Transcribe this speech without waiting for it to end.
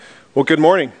Well, good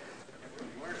morning.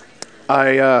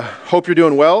 I hope you're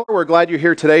doing well. We're glad you're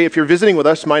here today. If you're visiting with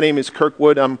us, my name is Kirk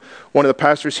Wood. I'm one of the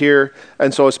pastors here,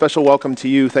 and so a special welcome to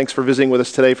you. Thanks for visiting with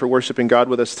us today, for worshiping God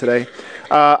with us today.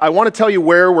 I want to tell you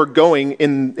where we're going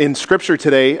in Scripture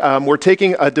today. We're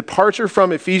taking a departure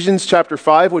from Ephesians chapter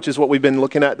 5, which is what we've been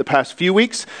looking at the past few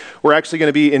weeks. We're actually going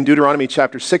to be in Deuteronomy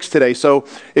chapter 6 today. So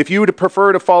if you would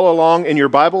prefer to follow along in your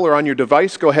Bible or on your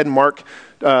device, go ahead and mark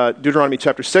Deuteronomy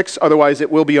chapter 6. Otherwise,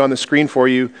 it will be on the screen for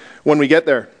you when we get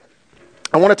there.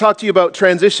 I want to talk to you about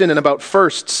transition and about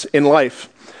firsts in life.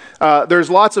 There's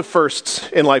lots of firsts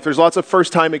in life. There's lots of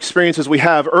first-time experiences we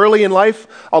have. Early in life,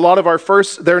 a lot of our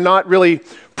firsts, they're not really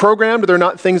programmed. They're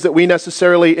not things that we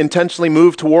necessarily intentionally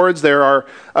move towards. There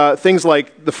are things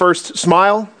like the first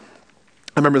smile.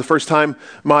 I remember the first time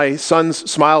my sons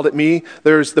smiled at me.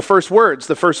 There's the first words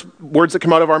that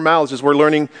come out of our mouths as we're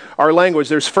learning our language.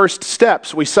 There's first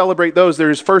steps. We celebrate those.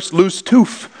 There's first loose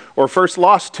tooth or first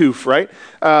lost tooth, right?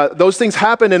 Those things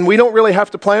happen and we don't really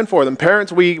have to plan for them.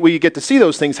 Parents, we get to see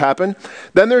those things happen.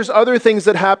 Then there's other things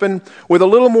that happen with a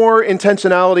little more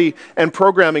intentionality and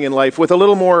programming in life, with a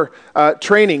little more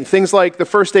training. Things like the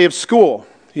first day of school.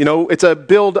 You know, it's a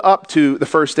build up to the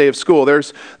first day of school.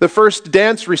 There's the first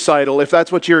dance recital, if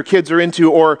that's what your kids are into,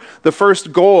 or the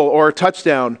first goal or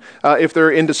touchdown, if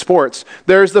they're into sports.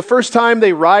 There's the first time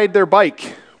they ride their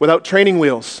bike without training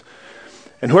wheels.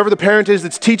 And whoever the parent is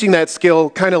that's teaching that skill,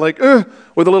 kind of like,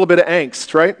 with a little bit of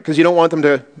angst, right? Because you don't want them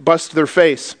to bust their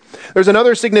face. There's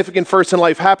another significant first in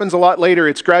life, happens a lot later.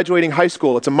 It's graduating high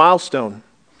school. It's a milestone.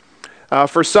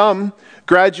 For some,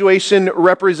 graduation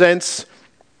represents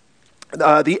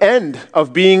the end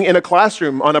of being in a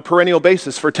classroom on a perennial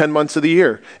basis for 10 months of the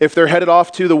year. If they're headed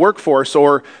off to the workforce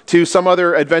or to some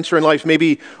other adventure in life,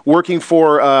 maybe working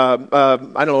for,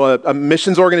 a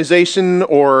missions organization,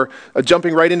 or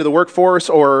jumping right into the workforce,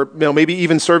 or maybe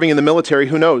even serving in the military,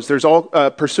 who knows? There's all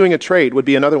pursuing a trade would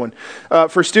be another one.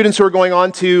 For students who are going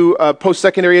on to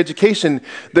post-secondary education,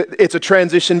 it's a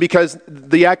transition because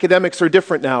the academics are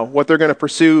different now. What they're going to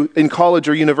pursue in college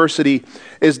or university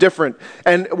is different.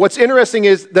 And what's interesting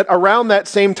is that around that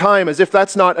same time, as if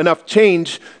that's not enough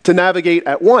change to navigate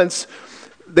at once,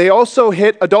 they also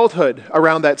hit adulthood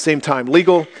around that same time,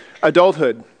 legal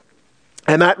adulthood.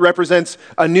 And that represents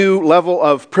a new level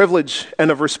of privilege and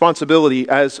of responsibility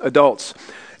as adults.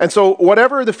 And so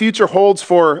whatever the future holds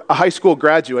for a high school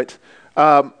graduate,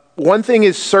 one thing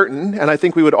is certain, and I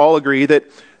think we would all agree, that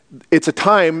it's a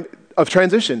time of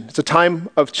transition. It's a time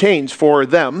of change for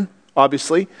them,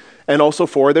 obviously, and also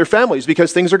for their families,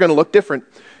 because things are going to look different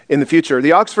in the future.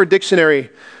 The Oxford Dictionary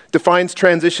defines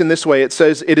transition this way. It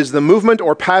says, it is the movement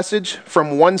or passage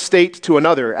from one state to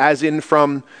another, as in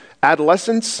from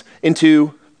adolescence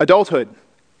into adulthood.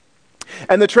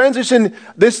 And the transition,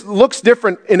 this looks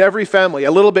different in every family,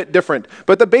 a little bit different.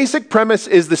 But the basic premise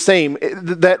is the same,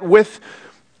 that with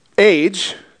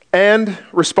age and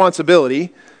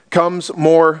responsibility comes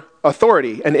more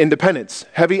authority and independence.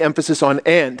 Heavy emphasis on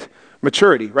and.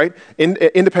 Maturity, right?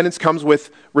 Independence comes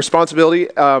with responsibility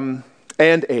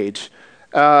and age.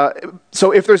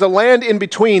 So if there's a land in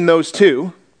between those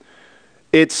two,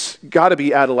 it's got to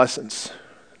be adolescence.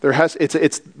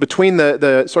 It's between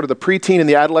the sort of the preteen and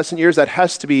the adolescent years. That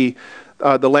has to be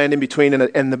the land in between,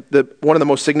 and the one of the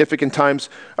most significant times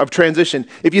of transition.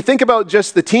 If you think about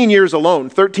just the teen years alone,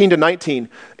 13 to 19,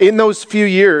 in those few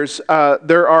years,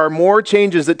 there are more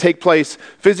changes that take place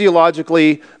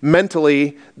physiologically,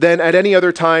 mentally, than at any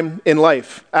other time in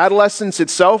life. Adolescence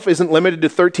itself isn't limited to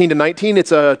 13 to 19.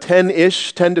 It's a 10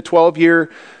 to 12 year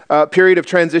period of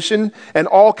transition, and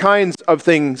all kinds of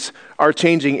things are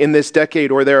changing in this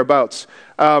decade or thereabouts.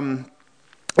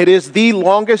 It is the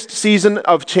longest season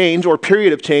of change or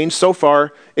period of change so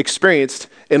far experienced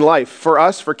in life. For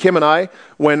us, for Kim and I,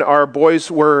 when our boys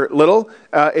were little,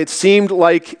 it seemed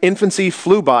like infancy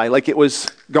flew by, like it was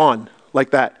gone,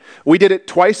 like that. We did it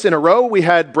twice in a row. We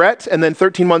had Brett, and then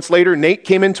 13 months later, Nate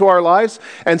came into our lives.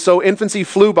 And so infancy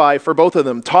flew by for both of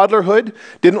them. Toddlerhood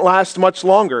didn't last much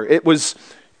longer. It was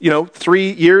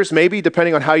 3 years maybe,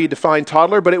 depending on how you define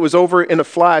toddler, but it was over in a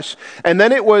flash. And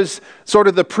then it was sort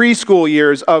of the preschool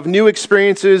years of new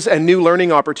experiences and new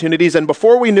learning opportunities. And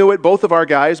before we knew it, both of our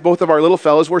little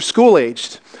fellows were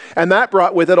school-aged. And that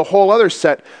brought with it a whole other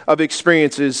set of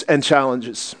experiences and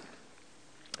challenges.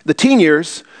 The teen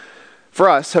years, for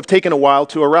us, have taken a while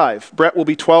to arrive. Brett will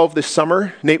be 12 this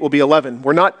summer. Nate will be 11.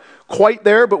 We're not quite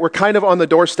there, but we're kind of on the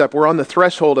doorstep. We're on the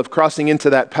threshold of crossing into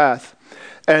that path.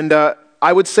 And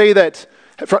I would say that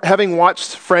having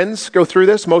watched friends go through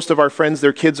this, most of our friends,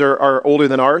 their kids are older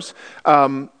than ours.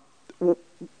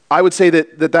 I would say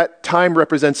that time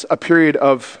represents a period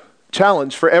of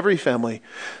challenge for every family.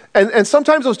 And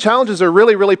sometimes those challenges are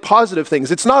really, really positive things.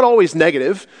 It's not always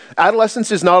negative. Adolescence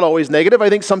is not always negative. I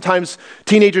think sometimes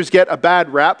teenagers get a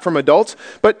bad rap from adults,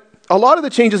 but a lot of the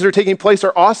changes that are taking place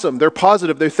are awesome. They're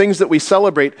positive. They're things that we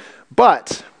celebrate,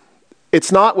 but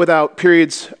it's not without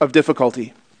periods of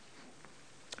difficulty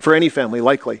for any family,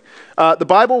 likely. The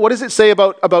Bible, what does it say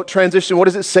about transition? What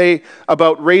does it say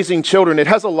about raising children? It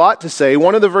has a lot to say.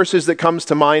 One of the verses that comes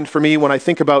to mind for me when I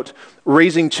think about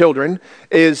raising children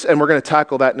is, and we're going to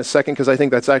tackle that in a second because I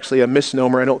think that's actually a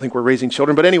misnomer. I don't think we're raising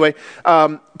children. But anyway,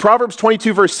 Proverbs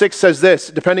 22 verse 6 says this,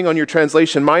 depending on your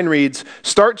translation. Mine reads,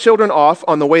 "Start children off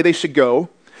on the way they should go,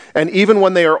 and even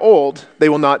when they are old, they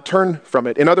will not turn from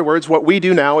it." In other words, what we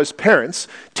do now as parents,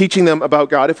 teaching them about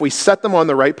God, if we set them on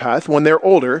the right path, when they're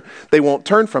older, they won't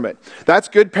turn from it. That's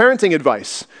good parenting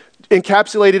advice,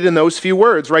 encapsulated in those few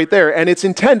words right there. And it's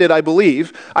intended, I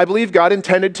believe God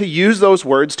intended to use those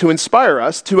words to inspire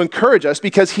us, to encourage us,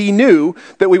 because he knew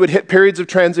that we would hit periods of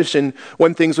transition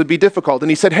when things would be difficult. And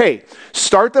he said, hey,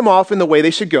 start them off in the way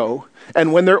they should go,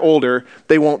 and when they're older,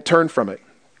 they won't turn from it.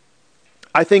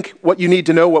 I think what we need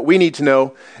to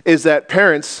know, is that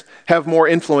parents have more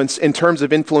influence in terms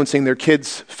of influencing their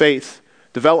kids' faith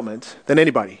development than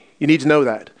anybody. You need to know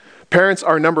that. Parents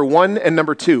are number one and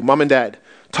number two, mom and dad,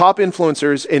 top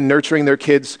influencers in nurturing their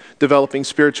kids' developing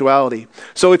spirituality.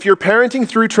 So if you're parenting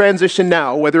through transition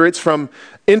now, whether it's from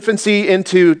infancy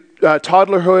into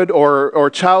toddlerhood or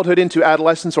childhood into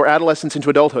adolescence or adolescence into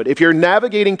adulthood, if you're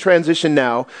navigating transition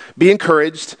now, be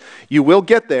encouraged. You will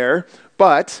get there,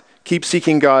 but keep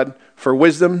seeking God for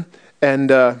wisdom and,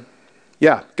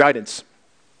 guidance.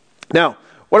 Now,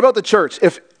 what about the church?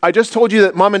 If I just told you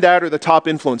that mom and dad are the top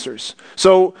influencers.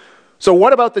 So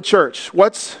what about the church?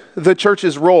 What's the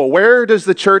church's role? Where does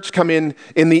the church come in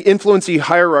the influencing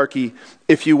hierarchy,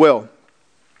 if you will?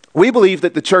 We believe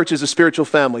that the church is a spiritual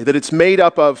family, that it's made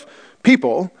up of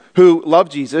people who love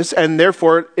Jesus, and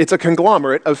therefore it's a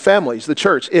conglomerate of families. The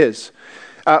church is.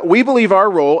 We believe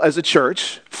our role as a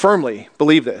church, firmly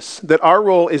believe this, that our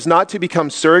role is not to become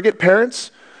surrogate parents,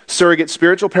 surrogate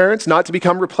spiritual parents, not to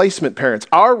become replacement parents.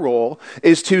 Our role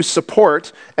is to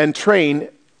support and train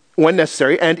when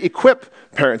necessary and equip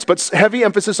parents, but heavy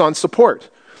emphasis on support,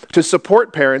 to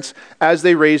support parents as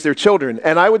they raise their children.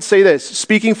 And I would say this,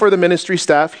 speaking for the ministry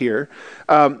staff here,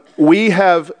 we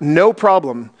have no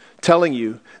problem telling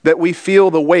you that we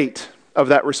feel the weight of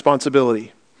that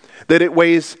responsibility, that it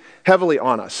weighs heavily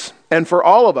on us. And for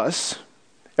all of us,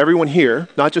 everyone here,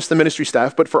 not just the ministry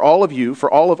staff, but for all of you,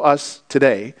 for all of us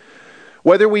today,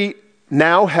 whether we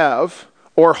now have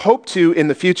or hope to in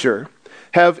the future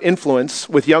have influence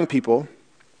with young people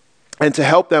and to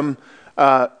help them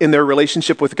in their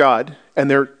relationship with God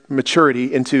and their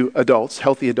maturity into adults,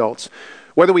 healthy adults,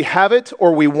 whether we have it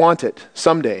or we want it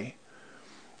someday,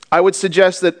 I would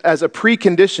suggest that as a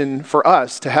precondition for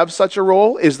us to have such a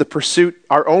role is the pursuit,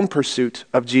 our own pursuit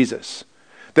of Jesus.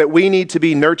 That we need to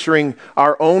be nurturing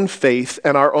our own faith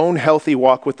and our own healthy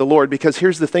walk with the Lord. Because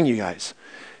here's the thing, you guys.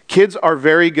 Kids are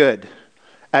very good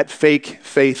at fake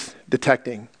faith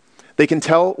detecting. They can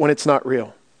tell when it's not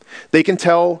real. They can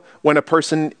tell when a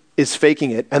person is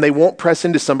faking it, and they won't press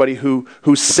into somebody who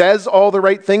says all the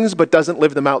right things but doesn't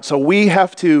live them out. So we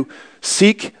have to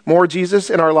seek more Jesus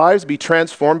in our lives, be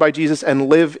transformed by Jesus, and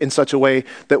live in such a way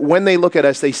that when they look at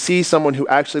us, they see someone who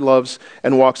actually loves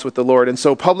and walks with the Lord. And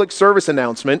so, public service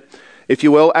announcement, if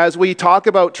you will, as we talk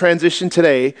about transition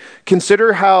today,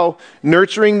 consider how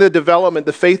nurturing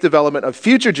the faith development of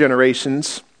future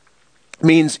generations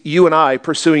means you and I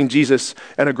pursuing Jesus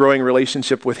and a growing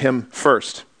relationship with him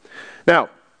first. Now,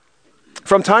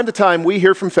 from time to time, we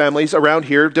hear from families around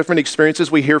here, different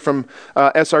experiences. We hear from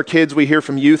SR Kids, we hear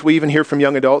from youth, we even hear from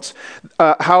young adults,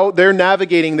 how they're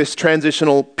navigating this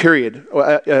transitional period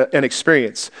and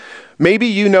experience. Maybe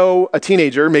you know a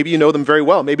teenager, maybe you know them very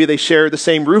well. Maybe they share the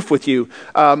same roof with you.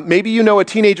 Maybe you know a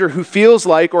teenager who feels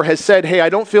like or has said, hey, I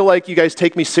don't feel like you guys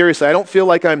take me seriously. I don't feel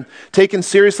like I'm taken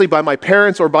seriously by my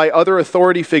parents or by other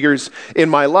authority figures in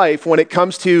my life when it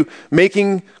comes to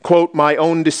making, quote, my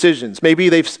own decisions. Maybe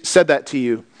they've said that to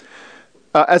you.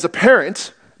 As a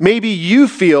parent, maybe you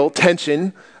feel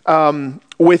tension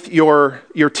with your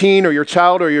teen or your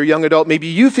child or your young adult. Maybe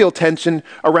you feel tension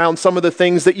around some of the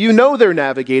things that you know they're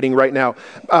navigating right now.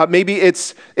 Maybe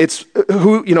it's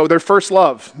who, their first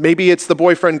love. Maybe it's the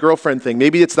boyfriend-girlfriend thing.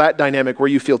 Maybe it's that dynamic where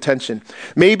you feel tension.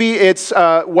 Maybe it's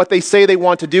what they say they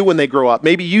want to do when they grow up.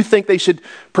 Maybe you think they should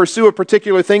pursue a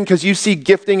particular thing because you see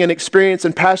gifting and experience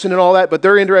and passion and all that, but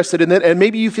they're interested in it, and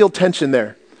maybe you feel tension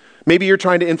there. Maybe you're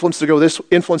trying to influence them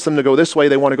to go this way,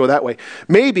 they want to go that way.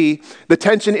 Maybe the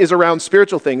tension is around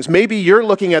spiritual things. Maybe you're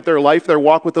looking at their life, their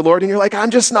walk with the Lord, and you're like, I'm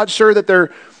just not sure that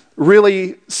they're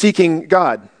really seeking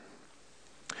God.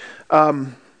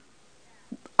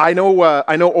 I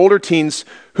know older teens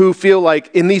who feel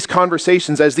like in these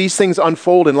conversations, as these things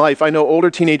unfold in life, I know older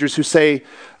teenagers who say,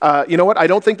 you know what, I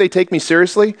don't think they take me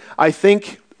seriously. I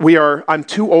think I'm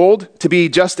too old to be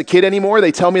just a kid anymore.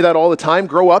 They tell me that all the time.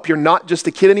 Grow up, you're not just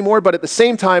a kid anymore. But at the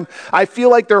same time, I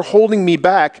feel like they're holding me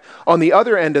back on the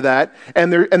other end of that.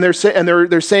 And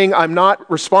they're saying I'm not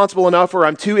responsible enough, or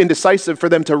I'm too indecisive for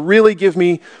them to really give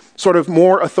me sort of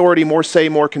more authority, more say,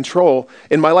 more control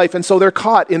in my life. And so they're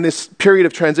caught in this period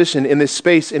of transition, in this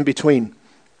space in between.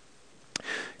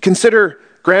 Consider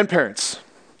grandparents.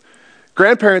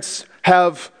 Grandparents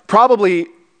have probably,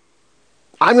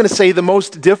 I'm going to say, the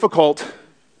most difficult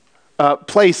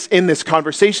place in this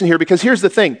conversation here, because here's the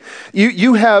thing.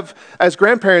 You have, as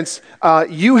grandparents,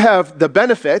 you have the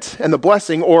benefit and the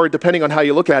blessing, or depending on how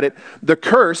you look at it, the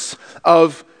curse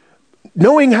of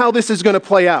knowing how this is going to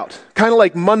play out. Kind of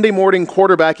like Monday morning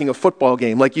quarterbacking a football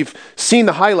game. Like you've seen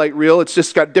the highlight reel, it's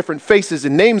just got different faces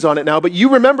and names on it now, but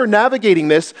you remember navigating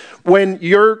this when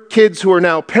your kids who are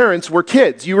now parents were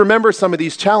kids. You remember some of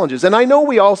these challenges. And I know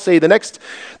we all say the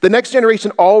next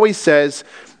generation always says,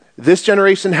 this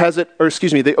generation has it, or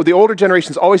excuse me, the older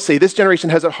generations always say this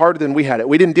generation has it harder than we had it.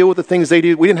 We didn't deal with the things they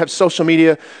did. We didn't have social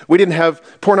media. We didn't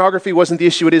have, pornography wasn't the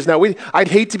issue it is now. I'd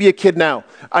hate to be a kid now.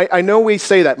 I know we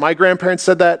say that. My grandparents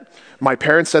said that. My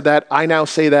parents said that. I now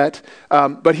say that.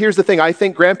 But here's the thing. I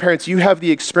think grandparents, you have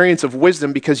the experience of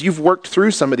wisdom because you've worked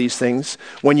through some of these things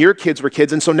when your kids were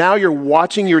kids. And so now you're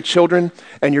watching your children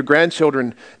and your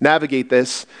grandchildren navigate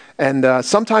this. And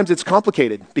sometimes it's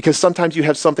complicated because sometimes you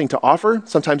have something to offer.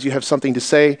 Sometimes you have something to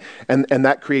say. And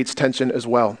that creates tension as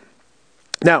well.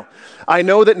 Now, I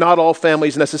know that not all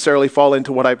families necessarily fall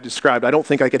into what I've described. I don't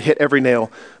think I could hit every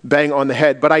nail bang on the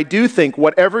head, but I do think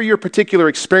whatever your particular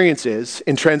experience is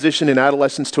in transition in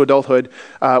adolescence to adulthood,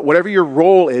 whatever your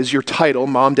role is, your title,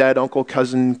 mom, dad, uncle,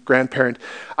 cousin, grandparent,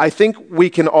 I think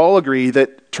we can all agree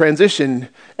that transition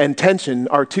and tension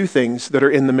are two things that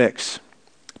are in the mix,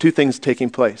 two things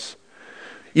taking place.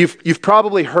 You've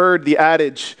probably heard the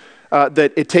adage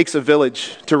that it takes a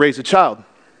village to raise a child.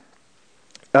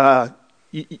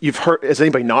 You've heard, has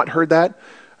anybody not heard that?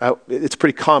 It's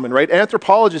pretty common, right?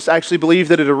 Anthropologists actually believe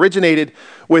that it originated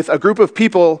with a group of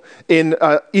people in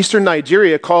eastern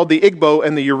Nigeria called the Igbo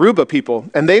and the Yoruba people.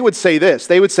 And they would say this.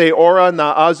 They would say, Ora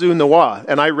na azu nawa.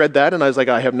 And I read that and I was like,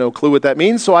 I have no clue what that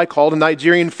means. So I called a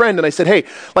Nigerian friend and I said, hey,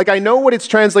 like I know what it's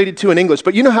translated to in English,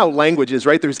 but you know how language is,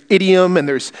 right? There's idiom and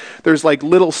there's like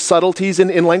little subtleties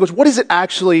in language. What does it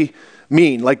actually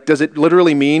mean? Like, does it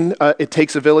literally mean it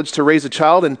takes a village to raise a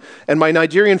child? And my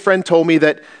Nigerian friend told me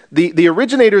that the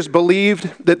originators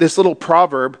believed that this little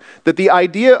proverb, that the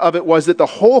idea of it was that the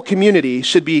whole community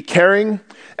should be caring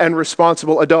and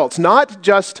responsible adults, not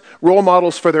just role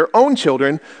models for their own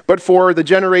children, but for the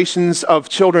generations of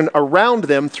children around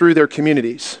them through their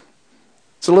communities.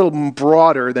 It's a little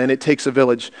broader than it takes a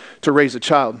village to raise a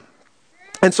child.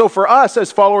 And so for us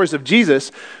as followers of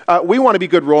Jesus, we want to be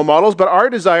good role models, but our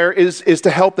desire is to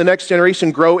help the next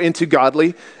generation grow into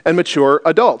godly and mature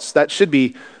adults. That should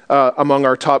be among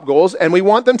our top goals. And we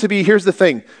want them to be, here's the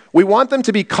thing, we want them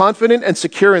to be confident and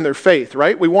secure in their faith,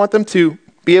 right? We want them to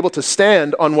be able to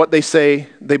stand on what they say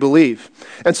they believe.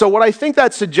 And so what I think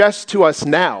that suggests to us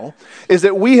now is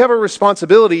that we have a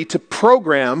responsibility to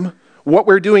program what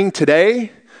we're doing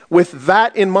today with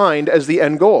that in mind as the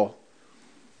end goal.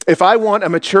 If I want a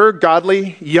mature,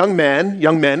 godly young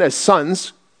men as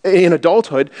sons in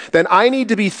adulthood, then I need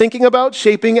to be thinking about,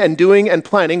 shaping, and doing and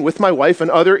planning with my wife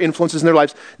and other influences in their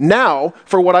lives now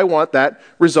for what I want that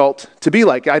result to be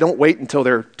like. I don't wait until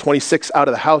they're 26 out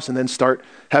of the house and then start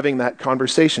having that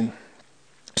conversation.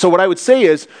 So what I would say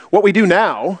is, what we do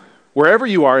now, wherever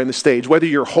you are in the stage, whether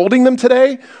you're holding them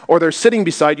today, or they're sitting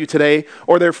beside you today,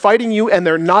 or they're fighting you and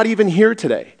they're not even here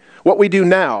today, what we do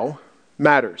now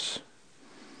matters.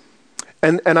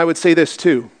 And I would say this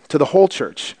too, to the whole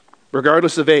church,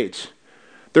 regardless of age.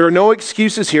 There are no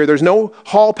excuses here. There's no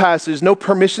hall passes, no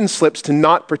permission slips to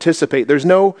not participate. There's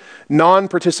no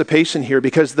non-participation here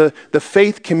because the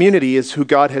faith community is who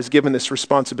God has given this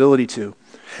responsibility to.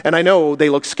 And I know they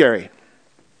look scary.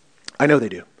 I know they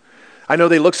do. I know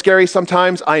they look scary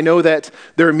sometimes. I know that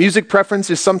their music preference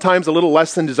is sometimes a little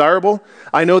less than desirable.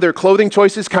 I know their clothing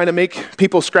choices kind of make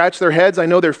people scratch their heads. I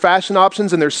know their fashion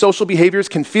options and their social behaviors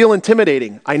can feel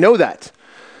intimidating. I know that.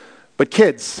 But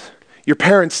kids, your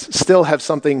parents still have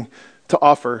something to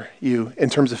offer you in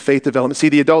terms of faith development. See,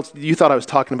 the adults, you thought I was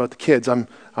talking about the kids. I'm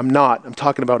not. I'm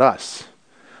talking about us.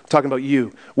 I'm talking about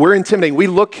you. We're intimidating. We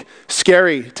look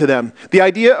scary to them. The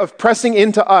idea of pressing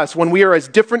into us when we are as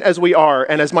different as we are,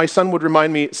 and as my sons would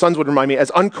remind me,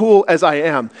 as uncool as I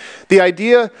am, the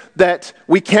idea that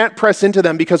we can't press into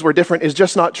them because we're different is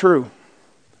just not true,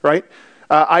 right?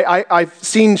 I've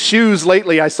seen shoes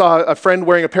lately. I saw a friend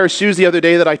wearing a pair of shoes the other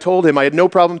day that I told him I had no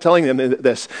problem telling him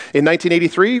this. In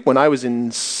 1983, when I was in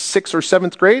 6th or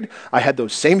 7th grade, I had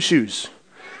those same shoes.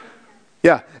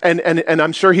 Yeah, and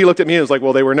I'm sure he looked at me and was like,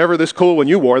 well, they were never this cool when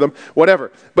you wore them,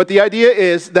 whatever. But the idea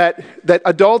is that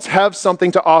adults have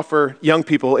something to offer young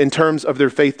people in terms of their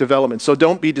faith development, so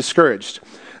don't be discouraged.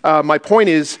 My point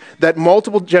is that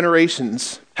multiple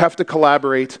generations have to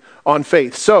collaborate on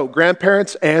faith. So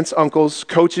grandparents, aunts, uncles,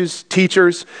 coaches,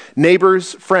 teachers,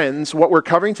 neighbors, friends, what we're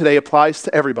covering today applies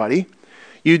to everybody.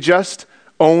 You just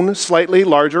own slightly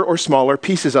larger or smaller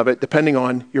pieces of it depending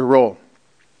on your role.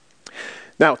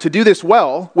 Now, to do this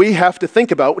well, we have to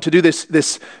think about, to do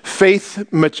this faith,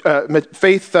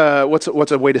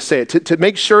 what's a way to say it? To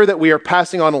make sure that we are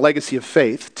passing on a legacy of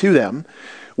faith to them,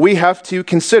 we have to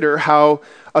consider how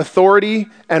authority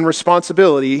and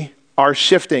responsibility are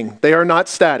shifting. They are not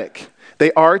static.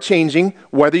 They are changing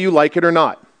whether you like it or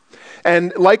not.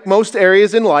 And like most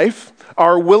areas in life,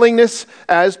 our willingness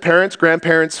as parents,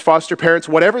 grandparents, foster parents,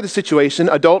 whatever the situation,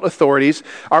 adult authorities,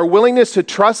 our willingness to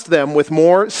trust them with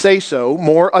more say-so,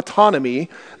 more autonomy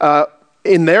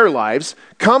in their lives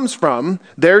comes from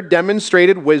their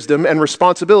demonstrated wisdom and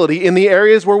responsibility in the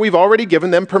areas where we've already given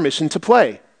them permission to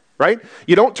play. Right?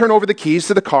 You don't turn over the keys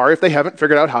to the car if they haven't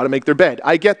figured out how to make their bed.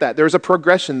 I get that. There's a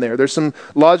progression there. There's some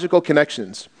logical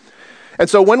connections. And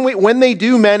so when they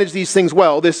do manage these things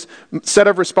well, this set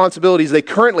of responsibilities they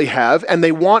currently have, and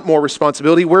they want more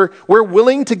responsibility, we're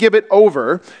willing to give it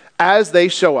over as they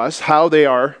show us how they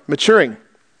are maturing.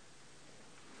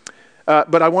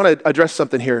 But I want to address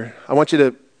something here. I want you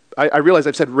to, I realize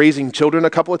I've said raising children a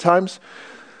couple of times.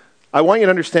 I want you to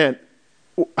understand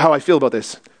how I feel about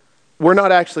this. We're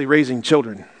not actually raising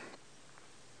children.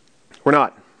 We're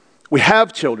not. We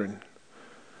have children,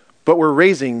 but we're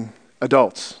raising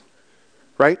adults,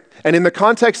 right? And in the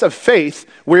context of faith,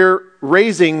 we're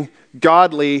raising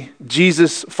godly,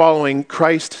 Jesus-following,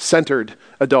 Christ-centered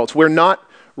adults. We're not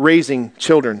raising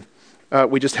children.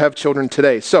 We just have children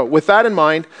today. So with that in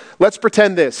mind, let's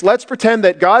pretend this. Let's pretend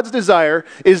that God's desire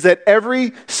is that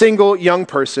every single young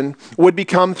person would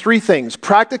become three things: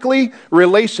 practically,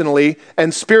 relationally,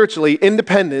 and spiritually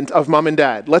independent of mom and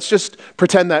dad. Let's just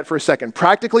pretend that for a second.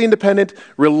 Practically independent,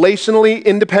 relationally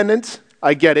independent.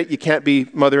 I get it. You can't be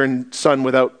mother and son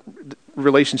without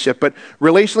relationship, but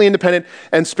relationally independent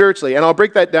and spiritually. And I'll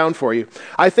break that down for you.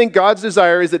 I think God's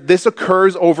desire is that this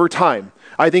occurs over time.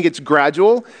 I think it's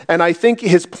gradual, and I think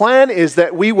his plan is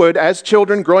that we would, as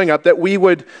children growing up, that we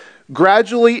would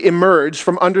gradually emerge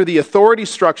from under the authority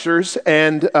structures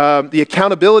and the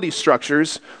accountability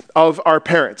structures of our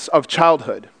parents, of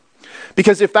childhood.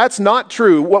 Because if that's not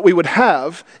true, what we would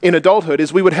have in adulthood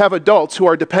is we would have adults who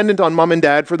are dependent on mom and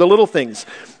dad for the little things.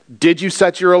 Did you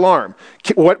set your alarm?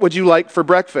 What would you like for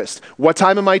breakfast? What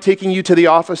time am I taking you to the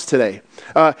office today?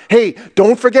 Hey,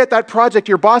 don't forget that project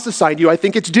your boss assigned you. I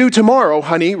think it's due tomorrow,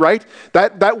 honey, right?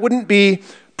 That wouldn't be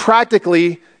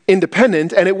practically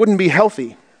independent, and it wouldn't be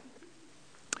healthy.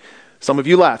 Some of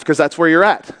you laugh because that's where you're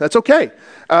at. That's okay.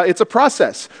 It's a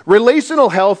process. Relational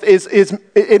health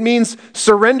it means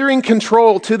surrendering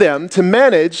control to them to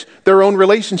manage their own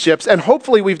relationships, and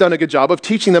hopefully we've done a good job of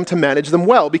teaching them to manage them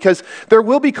well, because there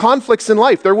will be conflicts in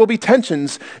life. There will be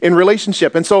tensions in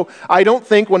relationship. And so I don't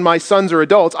think when my sons are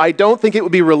adults, I don't think it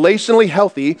would be relationally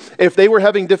healthy if they were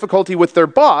having difficulty with their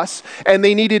boss and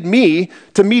they needed me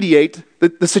to mediate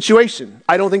the situation.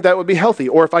 I don't think that would be healthy.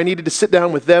 Or if I needed to sit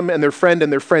down with them and their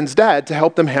friend's dad to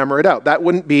help them hammer it out. That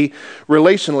wouldn't be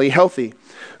relationally healthy.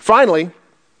 Finally,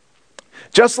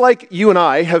 just like you and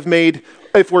I have made,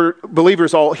 if we're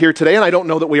believers all here today, and I don't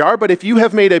know that we are, but if you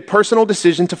have made a personal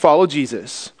decision to follow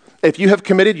Jesus, if you have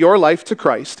committed your life to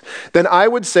Christ, then I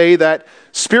would say that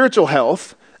spiritual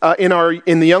health in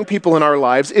the young people in our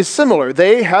lives is similar.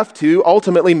 They have to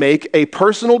ultimately make a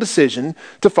personal decision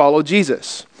to follow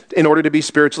Jesus in order to be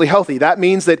spiritually healthy. That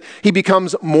means that he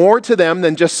becomes more to them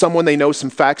than just someone they know some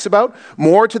facts about,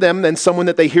 more to them than someone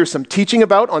that they hear some teaching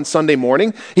about on Sunday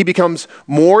morning. He becomes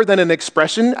more than an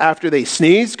expression after they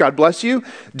sneeze, God bless you.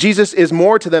 Jesus is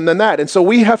more to them than that. And so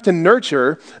we have to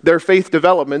nurture their faith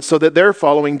development so that they're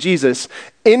following Jesus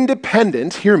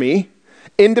independent, hear me,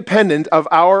 independent of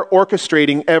our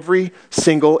orchestrating every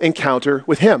single encounter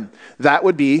with him. That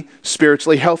would be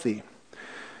spiritually healthy.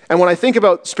 And when I think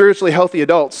about spiritually healthy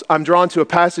adults, I'm drawn to a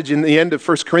passage in the end of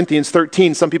 1 Corinthians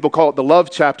 13. Some people call it the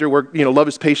love chapter, where love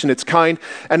is patient, it's kind.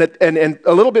 And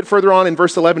a little bit further on in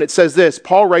verse 11, it says this.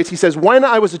 Paul writes, he says, "When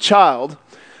I was a child,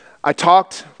 I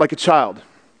talked like a child.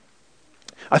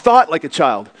 I thought like a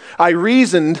child. I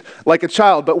reasoned like a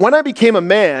child. But when I became a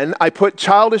man, I put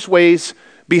childish ways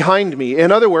behind me." In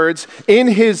other words, in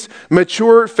his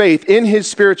mature faith, in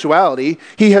his spirituality,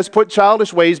 he has put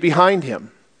childish ways behind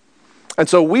him. And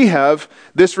so we have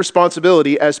this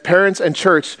responsibility as parents and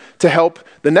church to help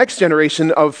the next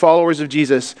generation of followers of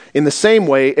Jesus in the same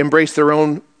way embrace their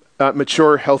own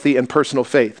mature, healthy, and personal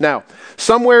faith. Now,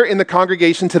 somewhere in the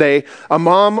congregation today, a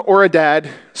mom or a dad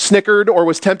snickered or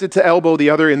was tempted to elbow the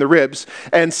other in the ribs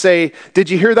and say, "Did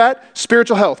you hear that?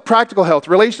 Spiritual health, practical health,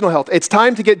 relational health. It's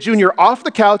time to get Junior off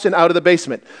the couch and out of the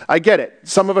basement." I get it.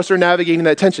 Some of us are navigating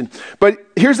that tension. But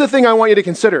here's the thing I want you to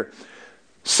consider.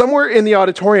 Somewhere in the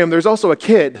auditorium, there's also a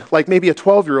kid, like maybe a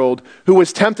 12-year-old, who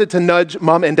was tempted to nudge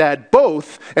mom and dad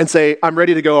both and say, "I'm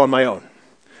ready to go on my own.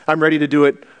 I'm ready to do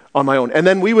it on my own." And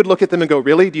then we would look at them and go,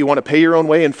 "Really? Do you want to pay your own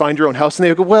way and find your own house?" And they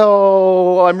would go,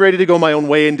 "Well, I'm ready to go my own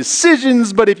way in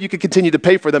decisions, but if you could continue to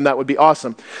pay for them, that would be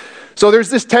awesome." So there's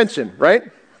this tension, right?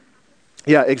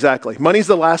 Yeah, exactly. Money's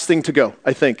the last thing to go,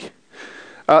 I think.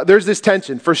 There's this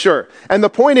tension, for sure. And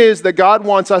the point is that God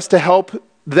wants us to help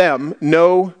them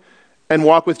know and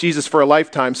walk with Jesus for a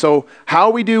lifetime. So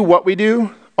how we do what we do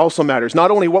also matters. Not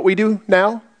only what we do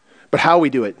now, but how we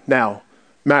do it now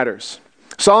matters.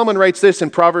 Solomon writes this in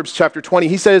Proverbs chapter 20.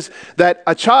 He says that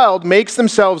a child makes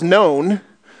themselves known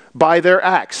by their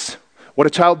acts. What a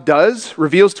child does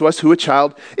reveals to us who a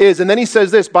child is. And then he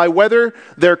says this, by whether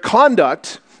their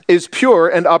conduct is pure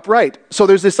and upright. So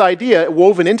there's this idea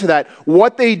woven into that.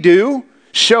 What they do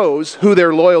shows who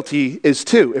their loyalty is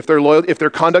to. If their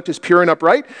conduct is pure and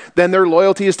upright, then their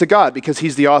loyalty is to God because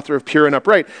he's the author of pure and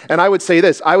upright. And I would say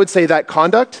this, I would say that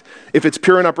conduct, if it's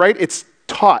pure and upright, it's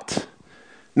taught,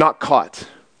 not caught.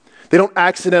 They don't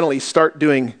accidentally start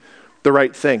doing the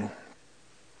right thing.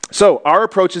 So our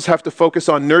approaches have to focus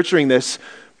on nurturing this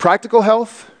practical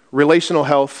health, relational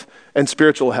health, and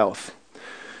spiritual health.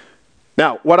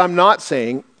 Now, what I'm not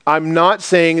saying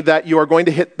that you are going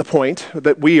to hit the point,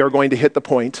 that we are going to hit the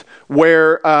point,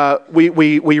 where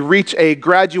we reach a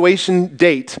graduation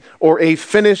date or a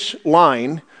finish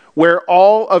line where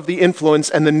all of the influence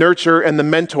and the nurture and the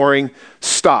mentoring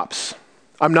stops.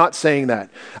 I'm not saying that.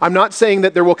 I'm not saying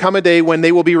that there will come a day when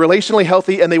they will be relationally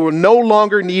healthy and they will no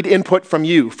longer need input from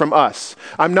you, from us.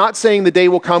 I'm not saying the day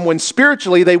will come when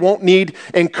spiritually they won't need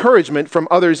encouragement from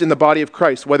others in the body of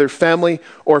Christ, whether family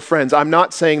or friends. I'm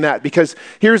not saying that because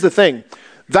here's the thing.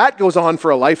 That goes on for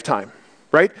a lifetime,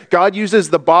 right? God uses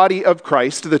the body of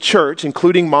Christ, the church,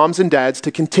 including moms and dads,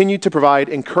 to continue to provide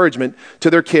encouragement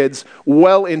to their kids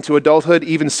well into adulthood,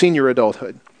 even senior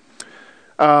adulthood.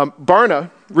 Barna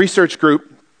Research Group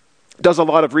does a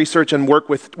lot of research and work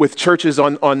with churches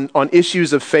on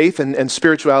issues of faith and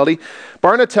spirituality.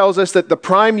 Barna tells us that the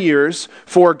prime years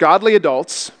for godly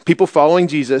adults, people following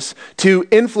Jesus, to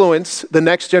influence the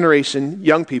next generation,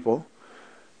 young people,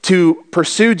 to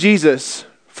pursue Jesus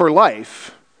for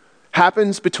life,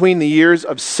 happens between the years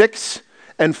of 6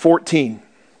 and 14.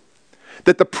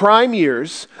 That the prime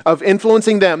years of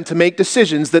influencing them to make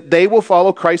decisions that they will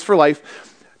follow Christ for life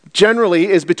generally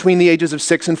is between the ages of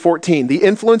 6 and 14. The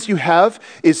influence you have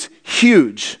is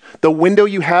huge. The window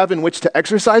you have in which to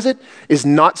exercise it is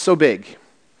not so big.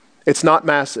 It's not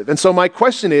massive. And so my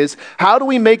question is, how do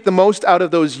we make the most out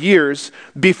of those years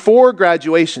before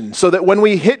graduation so that when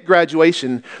we hit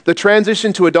graduation, the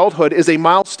transition to adulthood is a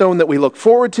milestone that we look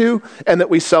forward to and that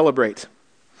we celebrate?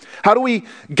 How do we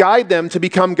guide them to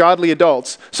become godly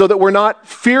adults so that we're not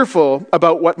fearful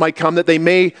about what might come, that they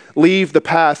may leave the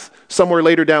path somewhere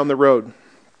later down the road?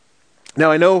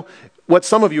 Now, I know what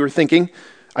some of you are thinking.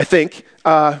 I think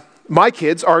my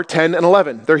kids are 10 and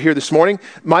 11. They're here this morning.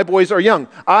 My boys are young.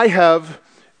 I have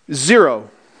zero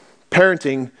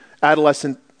parenting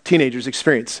adolescent teenagers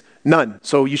experience. None.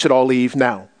 So you should all leave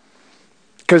now.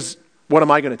 Because what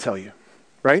am I going to tell you?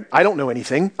 Right? I don't know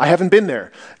anything. I haven't been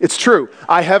there. It's true.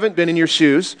 I haven't been in your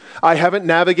shoes. I haven't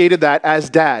navigated that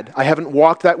as dad. I haven't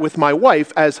walked that with my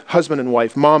wife as husband and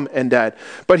wife, mom and dad.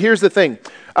 But here's the thing.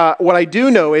 What I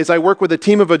do know is I work with a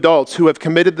team of adults who have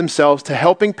committed themselves to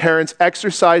helping parents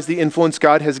exercise the influence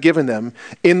God has given them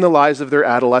in the lives of their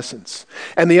adolescents.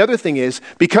 And the other thing is,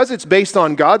 because it's based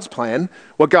on God's plan,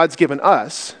 what God's given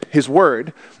us, his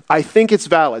word, I think it's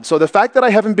valid. So the fact that I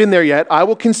haven't been there yet, I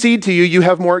will concede to you, you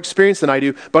have more experience than I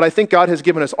do, but I think God has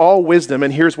given us all wisdom,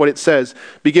 and here's what it says,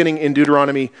 beginning in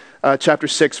Deuteronomy chapter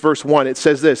 6, verse 1. It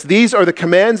says this, "These are the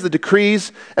commands, the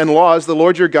decrees, and laws the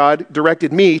Lord your God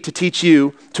directed me to teach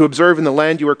you to observe in the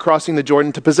land you are crossing the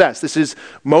Jordan to possess." This is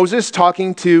Moses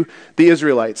talking to the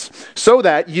Israelites. "So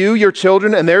that you, your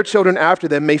children, and their children after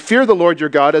them may fear the Lord your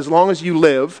God as long as you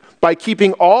live, by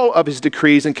keeping all of his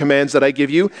decrees and commands that I give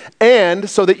you, and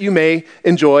so that you may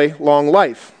enjoy long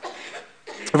life."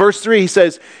 Verse 3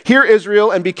 says, "Hear Israel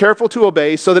and be careful to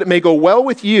obey, so that it may go well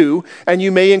with you and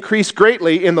you may increase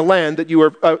greatly in the land that you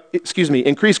are,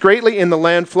 increase greatly in the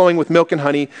land flowing with milk and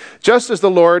honey, just as the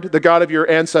Lord, the God of your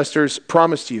ancestors,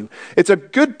 promised you." It's a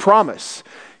good promise.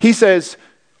 He says,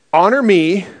 honor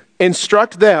me,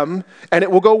 instruct them, and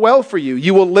it will go well for you.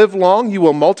 You will live long, you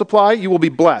will multiply, you will be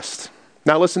blessed.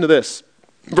 Now listen to this,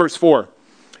 verse 4.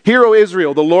 "Hear, O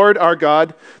Israel, the Lord our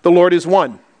God, the Lord is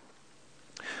one."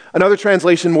 Another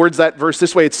translation words that verse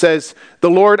this way. It says, "The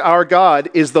Lord our God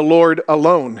is the Lord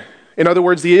alone." In other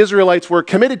words, the Israelites were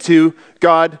committed to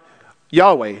God,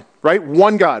 Yahweh, right?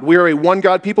 One God. We are a one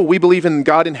God people. We believe in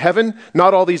God in heaven,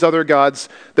 not all these other gods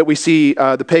that we see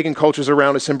the pagan cultures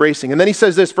around us embracing. And then he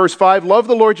says this, verse 5, "Love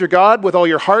the Lord your God with all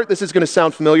your heart." This is going to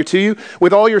sound familiar to you.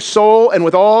 "With all your soul and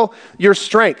with all your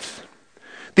strength.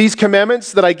 These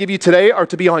commandments that I give you today are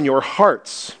to be on your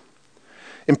hearts.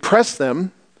 Impress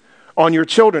them on your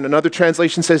children." Another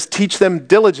translation says, "Teach them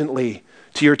diligently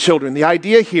to your children." The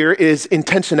idea here is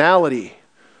intentionality.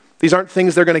 These aren't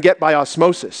things they're going to get by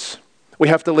osmosis. We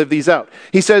have to live these out.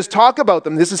 He says, talk about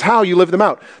them. This is how you live them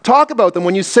out. Talk about them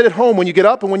when you sit at home, when you get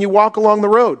up, and when you walk along the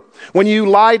road, when you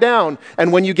lie down,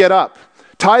 and when you get up.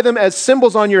 Tie them as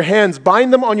symbols on your hands.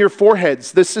 Bind them on your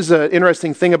foreheads. This is an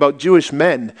interesting thing about Jewish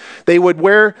men. They would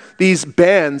wear these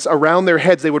bands around their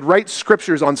heads. They would write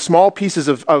scriptures on small pieces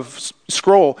of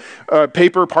scroll,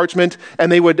 paper, parchment,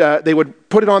 and they would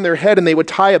put it on their head, and they would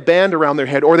tie a band around their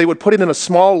head, or they would put it in a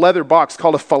small leather box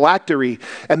called a phylactery,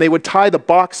 and they would tie the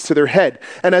box to their head.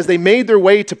 And as they made their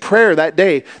way to prayer that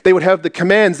day, they would have the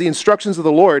commands, the instructions of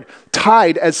the Lord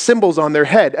tied as symbols on their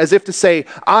head, as if to say,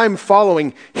 I'm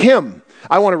following him.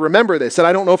 I want to remember this. And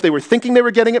I don't know if they were thinking they were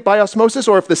getting it by osmosis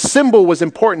or if the symbol was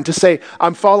important to say,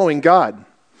 I'm following God.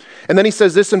 And then he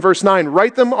says this in verse 9,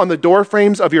 "Write them on the door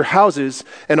frames of your houses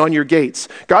and on your gates."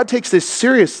 God takes this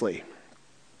seriously.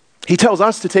 He tells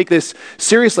us to take this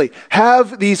seriously.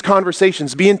 Have these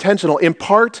conversations. Be intentional.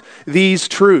 Impart these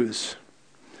truths.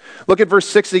 Look at verse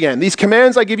 6 again. "These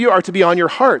commands I give you are to be on your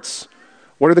hearts."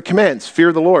 What are the commands?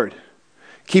 Fear the Lord.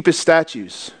 Keep his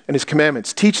statutes and his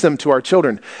commandments. Teach them to our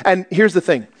children. And here's the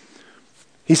thing.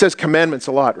 He says commandments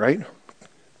a lot, right?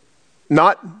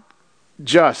 Not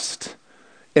just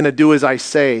in a do as I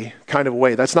say kind of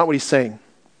way. That's not what he's saying.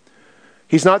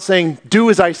 He's not saying do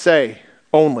as I say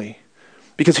only.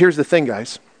 Because here's the thing,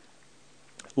 guys.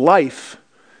 Life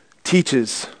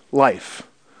teaches life.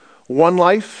 One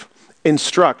life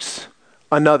instructs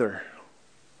another.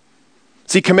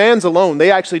 See, commands alone,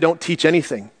 they actually don't teach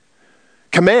anything.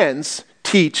 Commands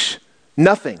teach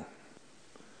nothing.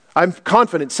 I'm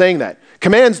confident saying that.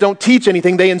 Commands don't teach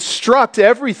anything. They instruct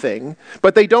everything,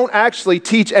 but they don't actually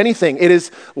teach anything. It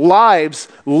is lives,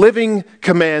 living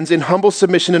commands in humble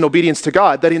submission and obedience to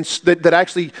God that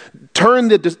actually turn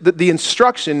the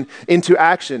instruction into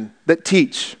action, that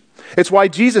teach. It's why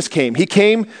Jesus came. He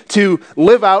came to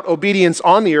live out obedience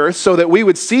on the earth so that we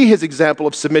would see his example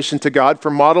of submission to God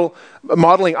for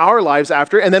modeling our lives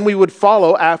after, and then we would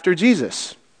follow after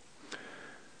Jesus.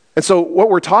 And so what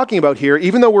we're talking about here,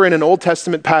 even though we're in an Old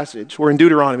Testament passage, we're in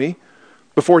Deuteronomy,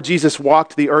 before Jesus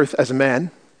walked the earth as a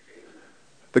man,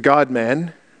 the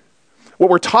God-man, what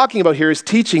we're talking about here is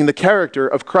teaching the character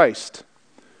of Christ.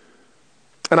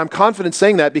 And I'm confident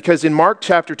saying that because in Mark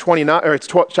chapter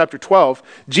 12,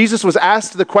 Jesus was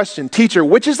asked the question, "Teacher,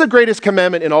 which is the greatest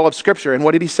commandment in all of Scripture?" And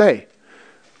what did he say?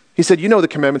 He said, "You know the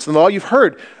commandments in the law. You've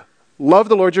heard. Love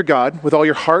the Lord your God with all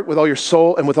your heart, with all your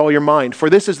soul, and with all your mind. For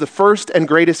this is the first and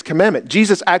greatest commandment."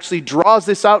 Jesus actually draws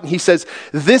this out and he says,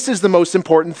 this is the most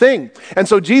important thing. And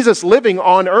so Jesus, living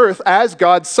on earth as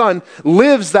God's Son,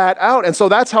 lives that out. And so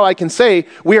that's how I can say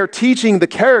we are teaching the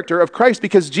character of Christ,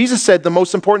 because Jesus said the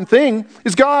most important thing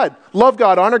is God. Love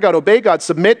God, honor God, obey God,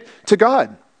 submit to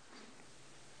God.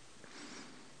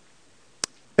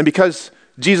 And because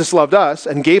Jesus loved us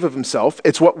and gave of himself,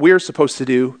 it's what we're supposed to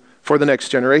do for the next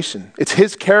generation. It's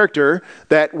his character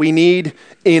that we need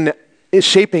in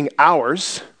shaping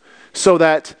ours so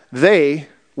that they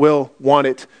will want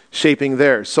it shaping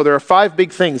theirs. So there are 5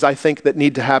 big things I think that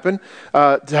need to happen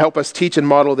to help us teach and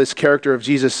model this character of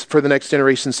Jesus for the next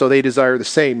generation so they desire the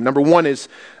same. Number 1 is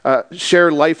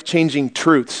share life-changing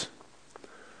truths.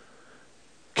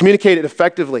 Communicate it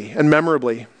effectively and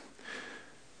memorably.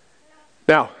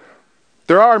 Now,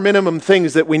 there are minimum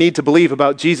things that we need to believe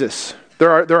about Jesus.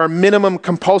 There are minimum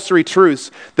compulsory truths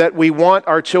that we want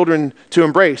our children to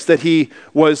embrace, that he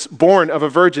was born of a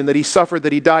virgin, that he suffered,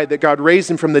 that he died, that God raised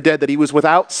him from the dead, that he was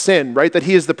without sin, right? That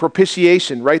he is the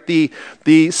propitiation, right?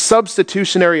 The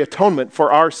substitutionary atonement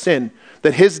for our sin,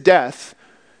 that his death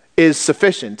is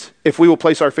sufficient if we will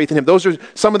place our faith in him. Those are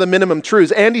some of the minimum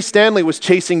truths. Andy Stanley was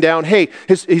chasing down,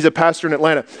 he's a pastor in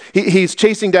Atlanta. He's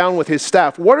chasing down with his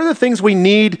staff. What are the things we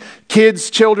need kids,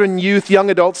 children, youth,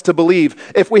 young adults to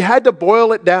believe? If we had to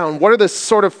boil it down, what are the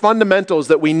sort of fundamentals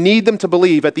that we need them to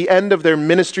believe at the end of their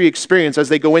ministry experience as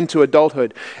they go into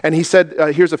adulthood? And he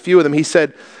said, here's a few of them. He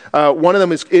said, one of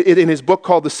them is in his book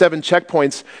called The 7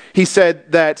 Checkpoints. He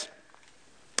said that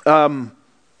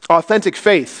authentic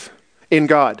faith in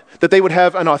God, that they would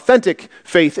have an authentic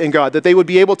faith in God, that they would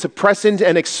be able to press into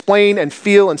and explain and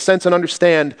feel and sense and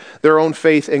understand their own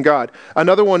faith in God.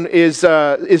 Another one is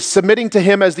submitting to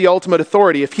him as the ultimate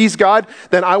authority. If he's God,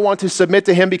 then I want to submit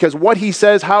to him because what he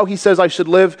says, how he says I should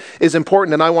live is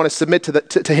important, and I want to submit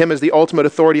to him as the ultimate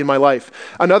authority in my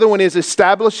life. Another one is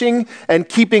establishing and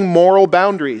keeping moral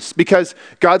boundaries because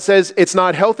God says it's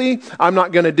not healthy, I'm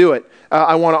not going to do it.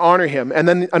 I want to honor him. And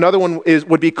then another one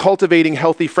would be cultivating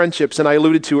healthy friendships. And I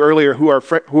alluded to earlier who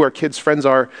our kids' friends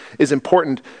are is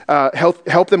important.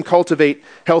 Help them cultivate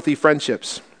healthy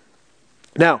friendships.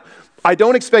 Now, I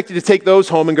don't expect you to take those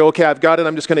home and go, okay, I've got it.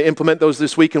 I'm just going to implement those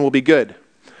this week and we'll be good.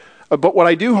 But what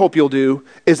I do hope you'll do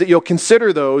is that you'll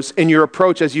consider those in your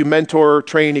approach as you mentor,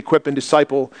 train, equip, and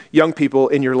disciple young people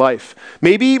in your life.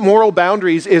 Maybe moral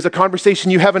boundaries is a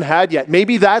conversation you haven't had yet.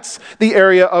 Maybe that's the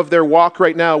area of their walk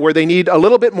right now where they need a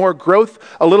little bit more growth,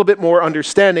 a little bit more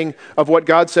understanding of what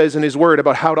God says in his word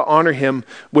about how to honor him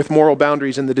with moral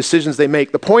boundaries and the decisions they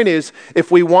make. The point is,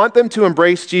 if we want them to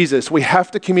embrace Jesus, we have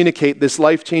to communicate this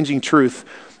life-changing truth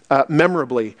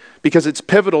memorably because it's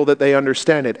pivotal that they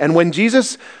understand it. And when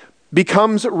Jesus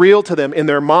becomes real to them in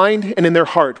their mind and in their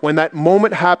heart, when that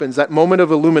moment happens, that moment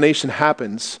of illumination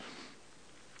happens,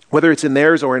 whether it's in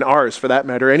theirs or in ours, for that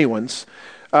matter, anyone's,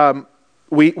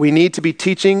 we need to be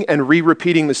teaching and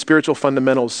re-repeating the spiritual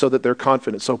fundamentals so that they're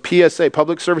confident. So PSA,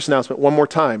 public service announcement, one more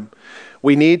time.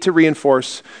 We need to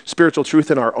reinforce spiritual truth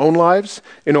in our own lives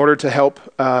in order to help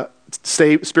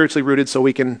stay spiritually rooted so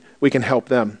we can help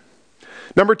them.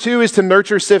 Number 2 is to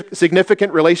nurture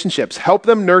significant relationships. Help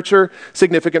them nurture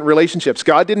significant relationships.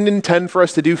 God didn't intend for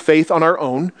us to do faith on our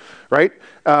own, right?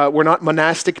 We're not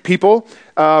monastic people.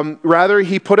 Rather,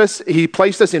 he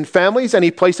placed us in families and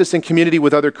he placed us in community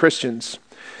with other Christians.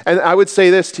 And I would say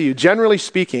this to you, generally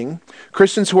speaking,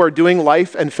 Christians who are doing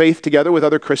life and faith together with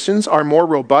other Christians are more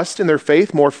robust in their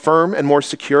faith, more firm and more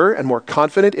secure and more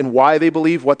confident in why they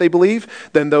believe what they believe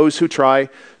than those who try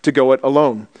to go it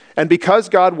alone. And because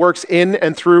God works in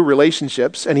and through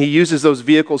relationships and he uses those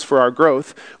vehicles for our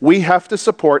growth, we have to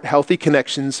support healthy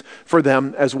connections for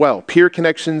them as well. Peer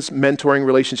connections, mentoring,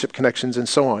 relationship connections, and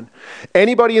so on.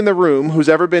 Anybody in the room who's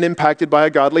ever been impacted by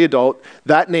a godly adult,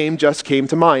 that name just came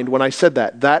to mind when I said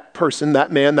that. That person,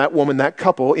 that man, that woman, that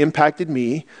couple impacted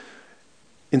me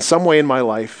in some way in my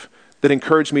life that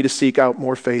encouraged me to seek out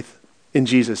more faith in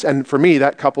Jesus. And for me,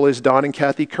 that couple is Don and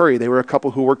Kathy Curry. They were a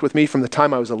couple who worked with me from the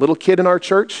time I was a little kid in our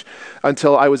church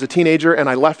until I was a teenager and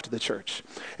I left the church.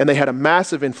 And they had a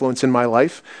massive influence in my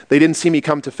life. They didn't see me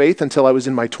come to faith until I was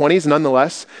in my 20s.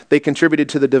 Nonetheless, they contributed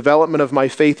to the development of my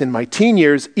faith in my teen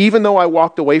years, even though I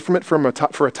walked away from it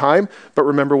for a time. But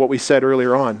remember what we said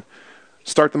earlier on.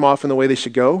 Start them off in the way they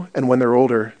should go, and when they're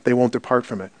older, they won't depart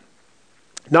from it.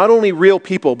 Not only real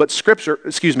people, but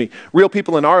real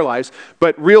people in our lives,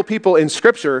 but real people in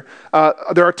Scripture.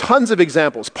 There are tons of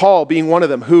examples, Paul being one of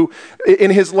them, who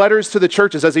in his letters to the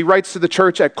churches, as he writes to the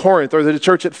church at Corinth or the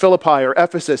church at Philippi or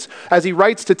Ephesus, as he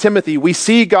writes to Timothy, we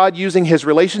see God using his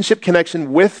relationship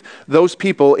connection with those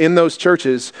people in those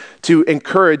churches to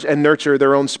encourage and nurture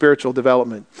their own spiritual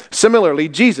development. Similarly,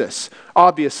 Jesus,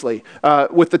 obviously,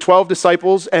 with the 12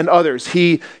 disciples and others,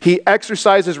 he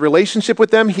exercises relationship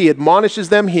with them, he admonishes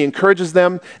them, he encourages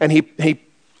them, and he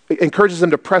encourages them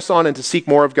to press on and to seek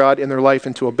more of God in their life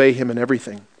and to obey him in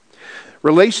everything.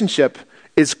 Relationship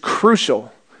is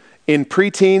crucial in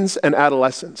preteens and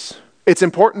adolescents. It's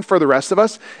important for the rest of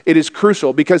us. It is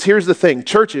crucial because here's the thing.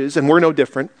 Churches, and we're no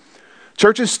different,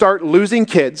 churches start losing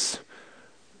kids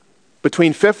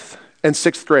between 5th and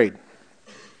 6th grade.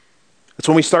 That's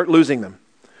when we start losing them.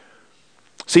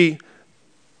 See,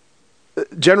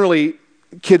 Generally,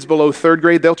 kids below third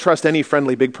grade, they'll trust any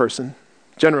friendly big person,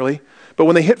 generally. But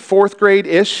when they hit fourth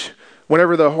grade-ish,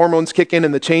 whenever the hormones kick in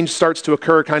and the change starts to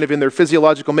occur kind of in their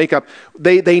physiological makeup,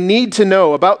 they need to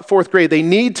know, about fourth grade, they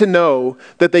need to know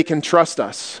that they can trust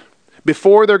us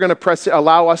before they're going to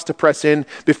allow us to press in,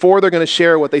 before they're going to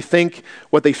share what they think,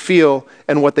 what they feel,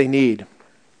 and what they need.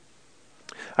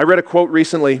 I read a quote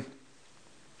recently.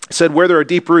 It said, "Where there are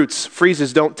deep roots,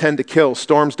 freezes don't tend to kill,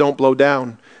 storms don't blow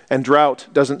down, and drought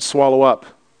doesn't swallow up."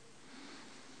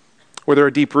 Where there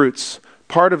are deep roots.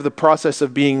 Part of the process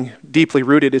of being deeply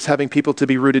rooted is having people to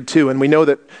be rooted too. And we know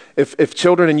that if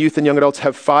children and youth and young adults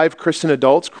have 5 Christian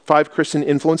adults, 5 Christian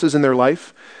influences in their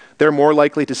life, they're more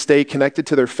likely to stay connected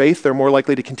to their faith, they're more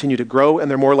likely to continue to grow, and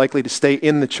they're more likely to stay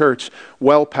in the church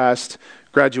well past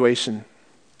graduation.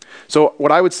 So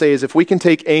what I would say is if we can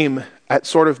take aim at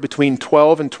sort of between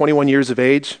 12 and 21 years of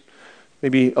age,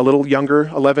 maybe a little younger,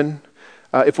 11,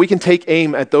 if we can take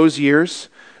aim at those years,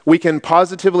 we can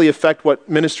positively affect what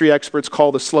ministry experts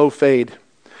call the slow fade,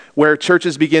 where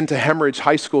churches begin to hemorrhage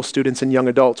high school students and young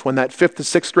adults. When that 5th to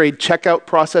 6th grade checkout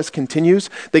process continues,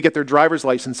 they get their driver's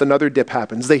license, another dip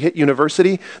happens. They hit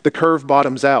university, the curve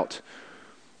bottoms out.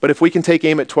 But if we can take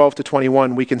aim at 12 to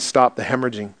 21, we can stop the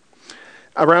hemorrhaging.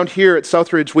 Around here at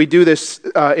Southridge, we do this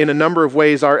in a number of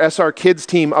ways. Our SR Kids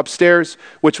team upstairs,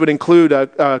 which would include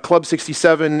Club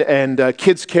 67 and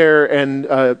Kids Care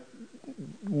and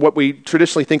what we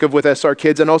traditionally think of with SR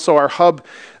Kids, and also our hub,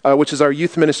 which is our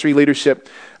youth ministry leadership.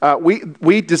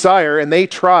 We desire, and they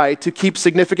try, to keep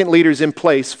significant leaders in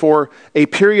place for a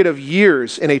period of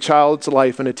years in a child's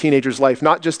life and a teenager's life,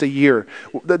 not just a year.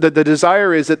 The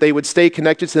desire is that they would stay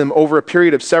connected to them over a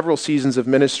period of several seasons of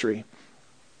ministry.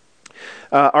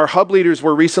 Our hub leaders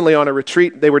were recently on a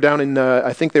retreat. They were down in,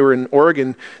 I think they were in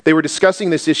Oregon. They were discussing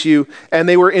this issue, and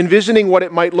they were envisioning what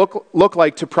it might look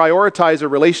like to prioritize a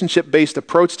relationship-based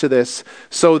approach to this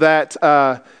so that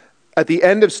at the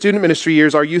end of student ministry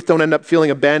years, our youth don't end up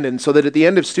feeling abandoned, so that at the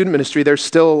end of student ministry, they're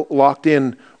still locked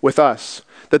in with us.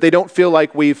 That they don't feel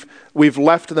like we've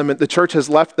left them, the church has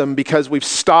left them because we've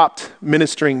stopped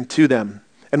ministering to them,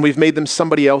 and we've made them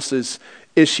somebody else's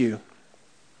issue.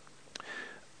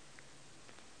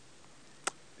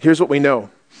 Here's what we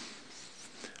know.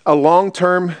 A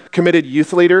long-term committed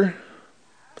youth leader,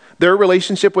 their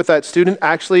relationship with that student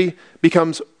actually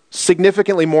becomes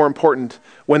significantly more important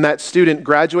when that student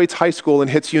graduates high school and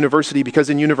hits university, because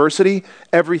in university,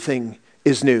 everything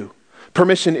is new.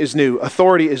 Permission is new,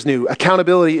 authority is new,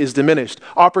 accountability is diminished,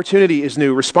 opportunity is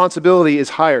new, responsibility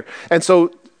is higher. And so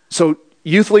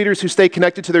youth leaders who stay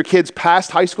connected to their kids past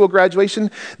high school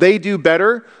graduation, they do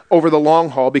better over the long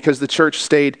haul because the church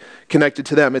stayed connected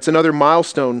to them. It's another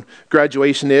milestone,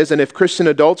 graduation is, and if Christian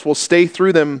adults will stay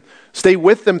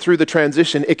with them through the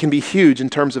transition, it can be huge in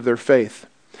terms of their faith.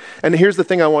 And here's the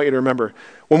thing I want you to remember.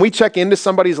 When we check into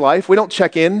somebody's life, we don't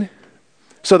check in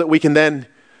so that we can then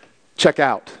check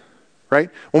out,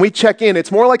 right? When we check in,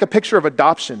 it's more like a picture of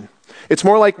adoption. It's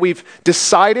more like we've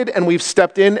decided and we've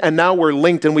stepped in and now we're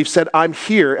linked and we've said, I'm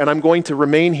here and I'm going to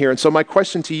remain here. And so my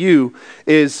question to you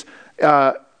is,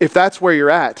 if that's where you're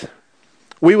at,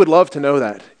 we would love to know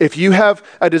that. If you have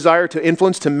a desire to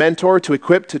influence, to mentor, to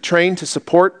equip, to train, to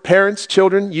support parents,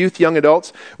 children, youth, young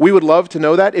adults, we would love to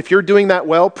know that. If you're doing that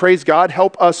well, praise God,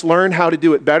 help us learn how to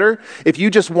do it better. If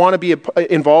you just want to be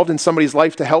involved in somebody's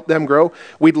life to help them grow,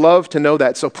 we'd love to know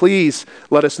that. So please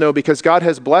let us know, because God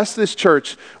has blessed this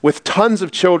church with tons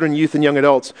of children, youth, and young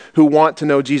adults who want to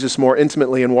know Jesus more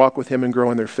intimately and walk with him and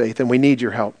grow in their faith, and we need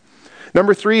your help.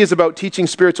 Number 3 is about teaching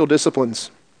spiritual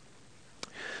disciplines.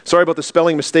 Sorry about the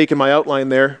spelling mistake in my outline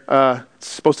there. It's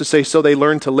supposed to say, so they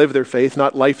learn to live their faith,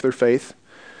 not life their faith.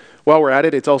 While we're at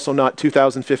it, it's also not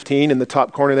 2015 in the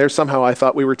top corner there. Somehow I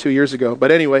thought we were 2 years ago.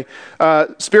 But anyway,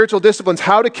 spiritual disciplines,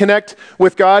 how to connect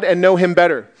with God and know him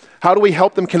better. How do we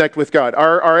help them connect with God?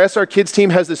 Our SR Kids team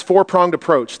has this 4-pronged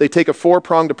approach. They take a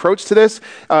 4-pronged approach to this.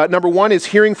 Number 1 is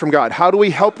hearing from God. How do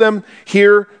we help them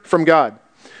hear from God?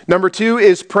 Number 2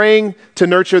 is praying to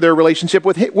nurture their relationship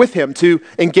with him, to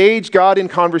engage God in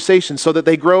conversation so that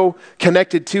they grow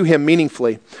connected to him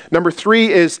meaningfully. Number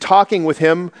 3 is talking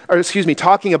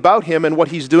about him and what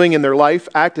he's doing in their life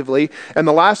actively. And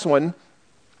the last one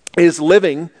is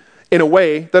living in a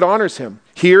way that honors him.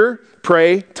 Hear,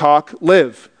 pray, talk,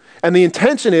 live. And the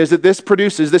intention is that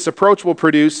this approach will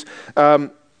produce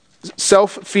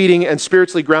self-feeding and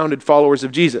spiritually grounded followers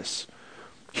of Jesus.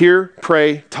 Hear,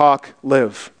 pray, talk,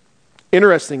 live.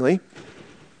 Interestingly,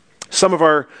 some of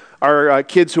our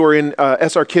kids who are in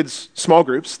SR Kids small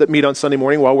groups that meet on Sunday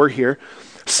morning while we're here,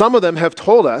 Some of them have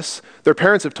told us, their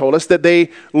parents have told us, that they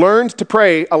learned to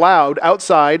pray aloud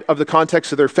outside of the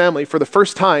context of their family for the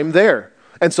first time there.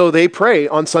 And so they pray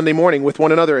on Sunday morning with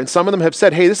one another. And some of them have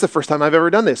said, hey, this is the first time I've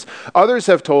ever done this. Others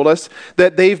have told us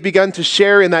that they've begun to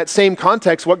share in that same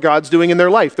context what God's doing in their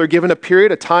life. They're given a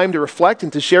period, a time to reflect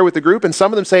and to share with the group. And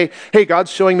some of them say, hey,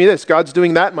 God's showing me this. God's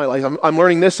doing that in my life. I'm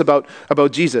learning this about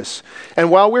Jesus. And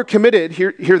while we're committed,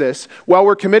 hear this, while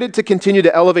we're committed to continue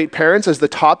to elevate parents as the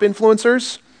top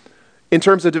influencers in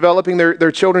terms of developing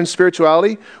their children's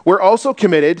spirituality, we're also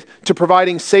committed to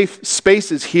providing safe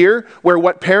spaces here where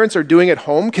what parents are doing at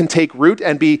home can take root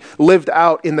and be lived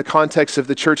out in the context of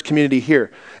the church community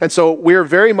here. And so we're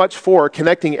very much for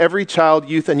connecting every child,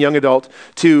 youth, and young adult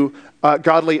to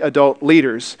godly adult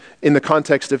leaders in the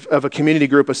context of a community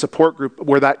group, a support group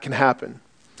where that can happen.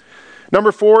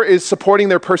 Number 4 is supporting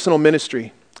their personal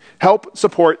ministry. Help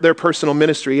support their personal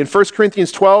ministry. In 1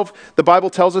 Corinthians 12, the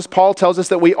Bible tells us, Paul tells us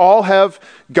that we all have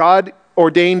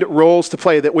God-ordained roles to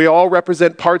play, that we all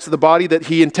represent parts of the body, that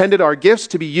he intended our gifts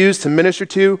to be used to minister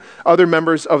to other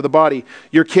members of the body.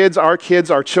 Your kids, our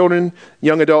children,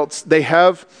 young adults, they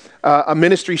have a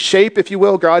ministry shape, if you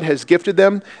will. God has gifted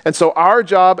them. And so our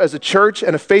job as a church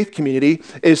and a faith community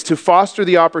is to foster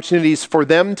the opportunities for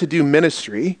them to do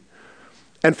ministry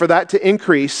and for that to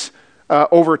increase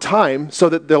over time so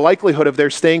that the likelihood of their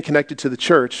staying connected to the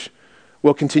church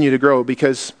will continue to grow.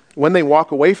 Because when they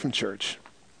walk away from church,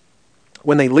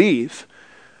 when they leave,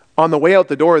 on the way out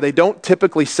the door, they don't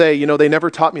typically say, they never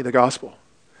taught me the gospel.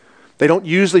 They don't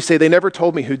usually say, they never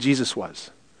told me who Jesus was.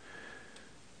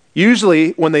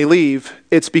 Usually when they leave,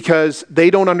 it's because they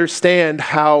don't understand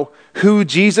how who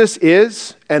Jesus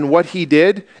is and what he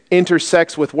did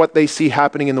intersects with what they see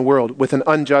happening in the world, with an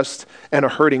unjust and a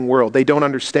hurting world. They don't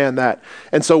understand that.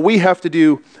 And so we have to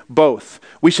do both.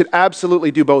 We should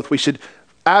absolutely do both. We should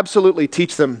absolutely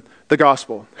teach them the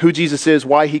gospel, who Jesus is,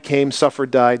 why he came,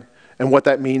 suffered, died, and what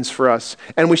that means for us.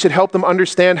 And we should help them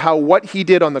understand how what he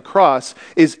did on the cross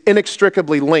is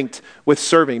inextricably linked with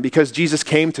serving, because Jesus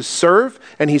came to serve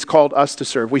and he's called us to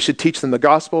serve. We should teach them the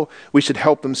gospel. We should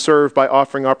help them serve by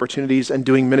offering opportunities and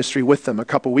doing ministry with them. A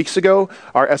couple weeks ago,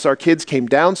 our SR kids came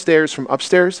downstairs from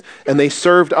upstairs and they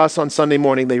served us on Sunday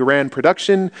morning. They ran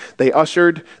production, they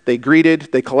ushered, they greeted,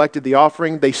 they collected the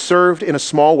offering. They served in a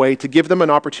small way to give them an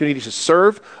opportunity to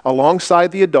serve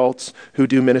alongside the adults who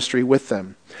do ministry with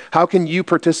them. How can you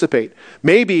participate?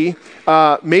 Maybe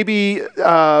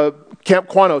Camp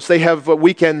Quanos, they have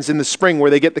weekends in the spring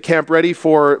where they get the camp ready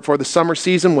for the summer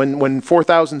season when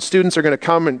 4,000 students are going to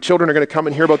come and children are going to come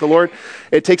and hear about the Lord.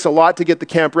 It takes a lot to get the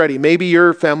camp ready. Maybe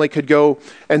your family could go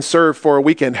and serve for a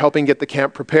weekend, helping get the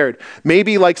camp prepared.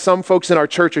 Maybe like some folks in our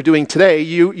church are doing today,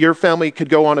 your family could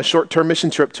go on a short-term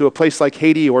mission trip to a place like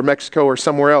Haiti or Mexico or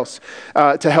somewhere else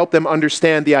to help them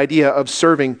understand the idea of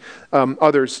serving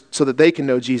others so that they can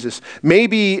know Jesus.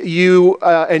 Maybe you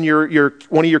and your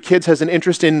one of your kids has an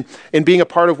interest in being a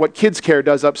part of what Kids Care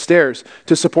does upstairs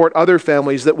to support other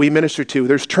families that we minister to.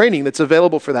 There's training that's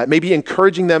available for that. Maybe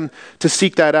encouraging them to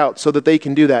seek that out so that they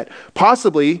can do that.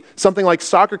 Possibly something like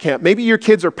soccer camp. Maybe your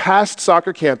kids are past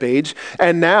soccer camp age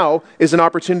and now is an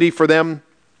opportunity for them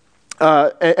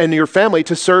and your family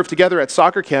to serve together at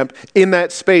soccer camp in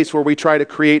that space where we try to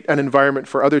create an environment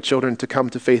for other children to come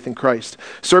to faith in Christ.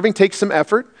 Serving takes some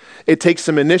effort, it takes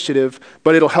some initiative,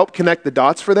 but it'll help connect the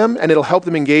dots for them, and it'll help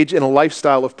them engage in a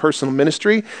lifestyle of personal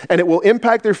ministry, and it will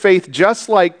impact their faith just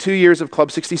like 2 years of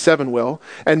Club 67 will,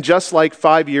 and just like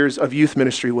 5 years of youth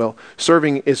ministry will.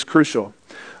 Serving is crucial.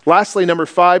 Lastly, number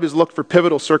 5 is look for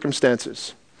pivotal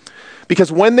circumstances.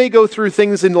 Because when they go through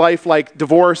things in life like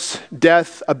divorce,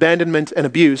 death, abandonment, and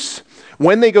abuse,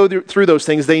 when they go through those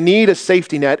things, they need a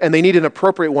safety net, and they need an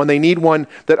appropriate one. They need one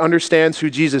that understands who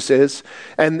Jesus is.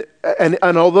 And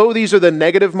although these are the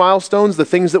negative milestones, the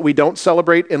things that we don't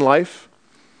celebrate in life,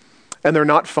 and they're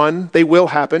not fun, they will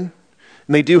happen,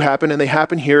 and they do happen, and they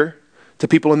happen here to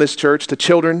people in this church, to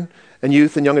children and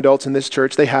youth and young adults in this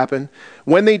church. They happen.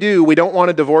 When they do, we don't want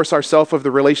to divorce ourselves of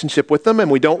the relationship with them, and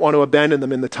we don't want to abandon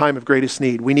them in the time of greatest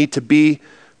need. We need to be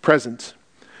present.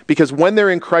 Because when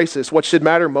they're in crisis, what should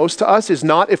matter most to us is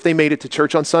not if they made it to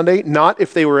church on Sunday, not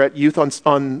if they were at youth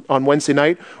on Wednesday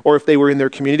night, or if they were in their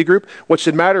community group. What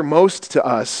should matter most to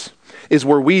us is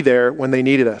were we there when they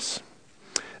needed us.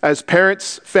 As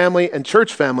parents, family, and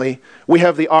church family, we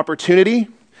have the opportunity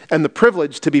and the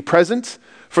privilege to be present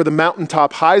for the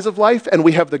mountaintop highs of life, and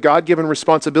we have the God-given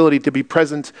responsibility to be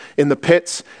present in the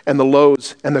pits and the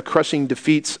lows and the crushing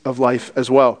defeats of life as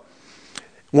well.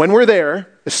 When we're there,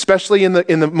 especially in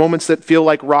the moments that feel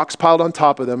like rocks piled on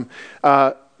top of them,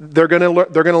 they're going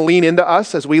to lean into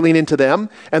us as we lean into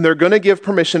them, and they're going to give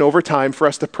permission over time for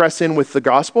us to press in with the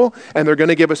gospel, and they're going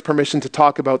to give us permission to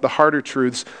talk about the harder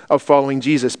truths of following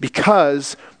Jesus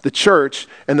because the church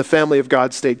and the family of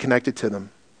God stayed connected to them.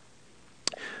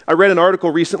 I read an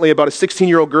article recently about a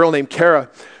 16-year-old girl named Kara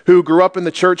who grew up in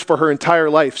the church for her entire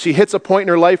life. She hits a point in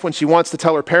her life when she wants to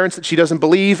tell her parents that she doesn't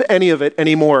believe any of it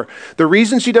anymore. The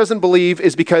reason she doesn't believe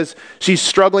is because she's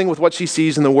struggling with what she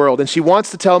sees in the world. And she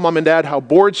wants to tell mom and dad how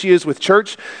bored she is with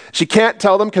church. She can't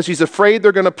tell them because she's afraid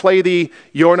they're going to play the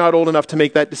 "you're not old enough to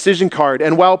make that decision" card.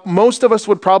 And while most of us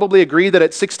would probably agree that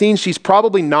at 16 she's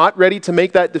probably not ready to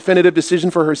make that definitive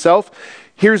decision for herself,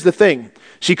 here's the thing.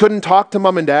 She couldn't talk to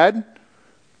mom and dad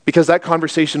because that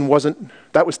conversation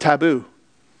that was taboo.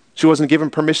 She wasn't given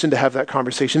permission to have that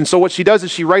conversation. So what she does is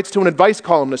she writes to an advice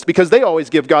columnist, because they always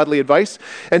give godly advice,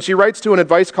 and she writes to an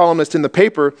advice columnist in the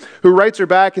paper who writes her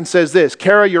back and says this: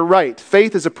 "Kara, you're right.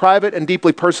 Faith is a private and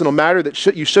deeply personal matter that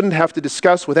you shouldn't have to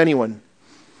discuss with anyone."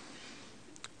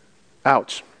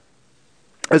 Ouch.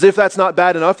 As if that's not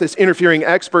bad enough, this interfering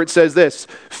expert says this: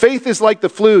 "Faith is like the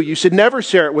flu. You should never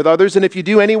share it with others, and if you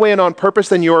do anyway and on purpose,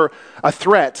 then you're a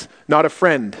threat, not a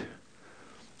friend."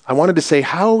 I wanted to say,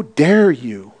 how dare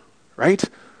you, right?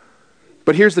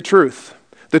 But here's the truth.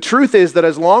 The truth is that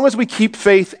as long as we keep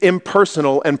faith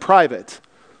impersonal and private,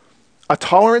 a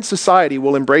tolerant society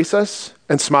will embrace us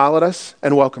and smile at us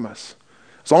and welcome us.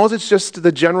 As long as it's just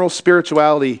the general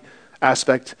spirituality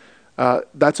aspect,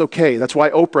 that's okay. That's why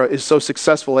Oprah is so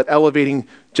successful at elevating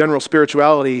general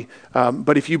spirituality.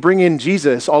 But if you bring in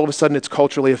Jesus, all of a sudden it's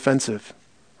culturally offensive,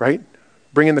 right?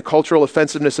 Bring in the cultural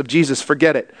offensiveness of Jesus,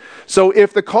 forget it. So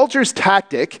if the culture's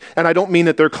tactic, and I don't mean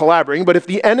that they're collaborating, but if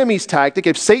the enemy's tactic,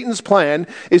 if Satan's plan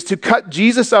is to cut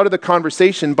Jesus out of the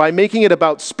conversation by making it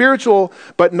about spiritual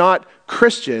but not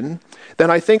Christian,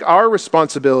 then I think our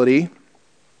responsibility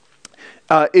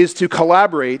is to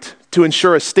collaborate to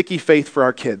ensure a sticky faith for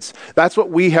our kids. That's what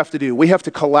we have to do. We have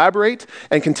to collaborate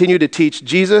and continue to teach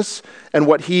Jesus and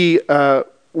what he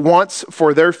wants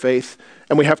for their faith,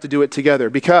 and we have to do it together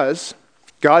because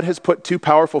God has put two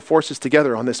powerful forces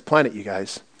together on this planet, you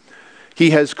guys.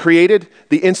 He has created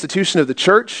the institution of the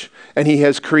church, and he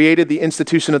has created the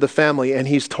institution of the family, and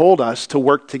he's told us to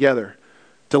work together,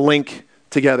 to link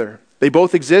together. They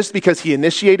both exist because he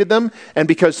initiated them, and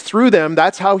because through them,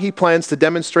 that's how he plans to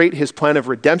demonstrate his plan of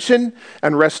redemption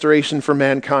and restoration for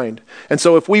mankind. And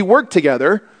so if we work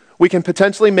together, we can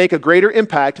potentially make a greater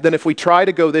impact than if we try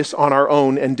to go this on our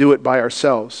own and do it by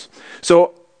ourselves.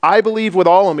 So I believe with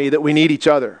all of me that we need each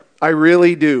other. I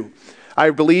really do. I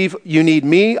believe you need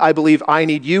me. I believe I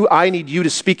need you. I need you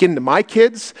to speak into my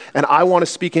kids, and I want to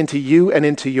speak into you and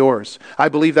into yours. I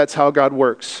believe that's how God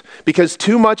works, because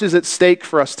too much is at stake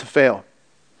for us to fail.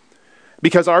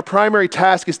 Because our primary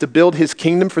task is to build his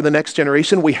kingdom for the next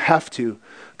generation, we have to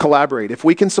collaborate. If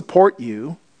we can support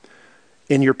you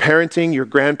in your parenting, your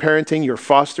grandparenting, your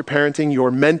foster parenting, your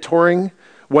mentoring,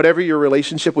 whatever your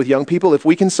relationship with young people, if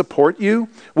we can support you,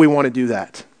 we want to do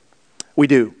that. We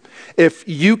do. If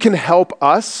you can help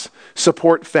us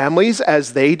support families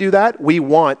as they do that, we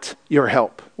want your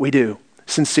help. We do.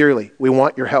 Sincerely, we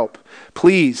want your help.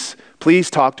 Please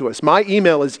talk to us. My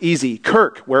email is easy.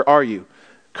 Kirk, where are you?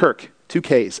 Kirk, 2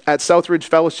 Ks, at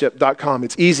southridgefellowship.com.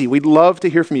 It's easy. We'd love to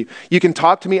hear from you. You can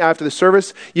talk to me after the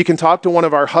service. You can talk to one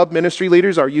of our hub ministry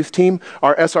leaders, our youth team,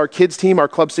 our SR Kids team, our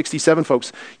Club 67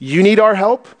 folks. You need our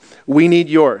help. We need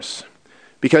yours.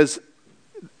 Because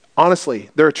honestly,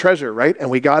 they're a treasure, right? And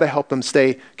we got to help them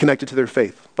stay connected to their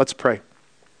faith. Let's pray.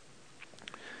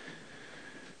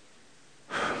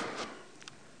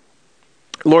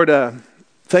 Lord,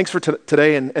 thanks for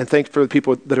today, and thanks for the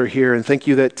people that are here, and thank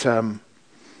you that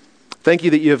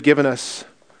you have given us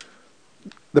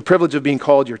the privilege of being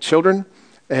called your children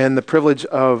and the privilege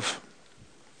of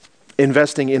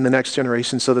investing in the next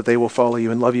generation so that they will follow you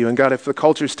and love you. And God, if the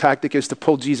culture's tactic is to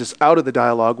pull Jesus out of the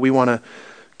dialogue, we want to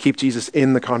keep Jesus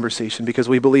in the conversation because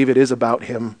we believe it is about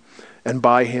him and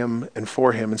by him and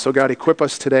for him. And so God, equip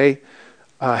us today.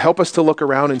 Help us to look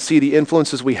around and see the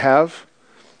influences we have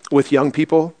with young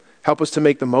people. Help us to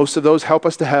make the most of those. Help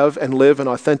us to have and live an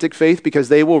authentic faith because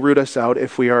they will root us out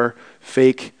if we are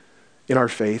fake in our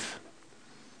faith.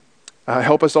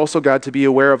 Help us also, God, to be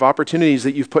aware of opportunities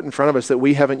that you've put in front of us that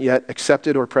we haven't yet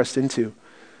accepted or pressed into.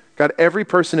 God, every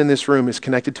person in this room is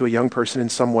connected to a young person in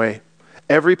some way.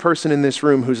 Every person in this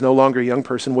room who's no longer a young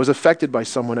person was affected by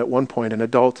someone at one point, an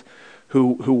adult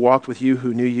who walked with you,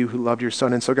 who knew you, who loved your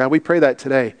son. And so, God, we pray that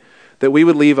today, that we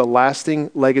would leave a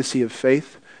lasting legacy of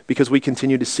faith because we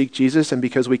continue to seek Jesus and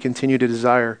because we continue to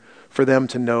desire for them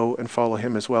to know and follow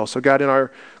him as well. So God, in our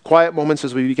quiet moments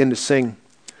as we begin to sing,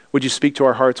 Would you speak to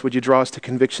our hearts? Would you draw us to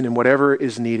conviction in whatever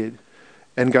is needed?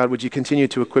 And God, would you continue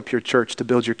to equip your church to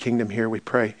build your kingdom here, we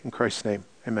pray. In Christ's name,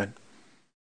 amen.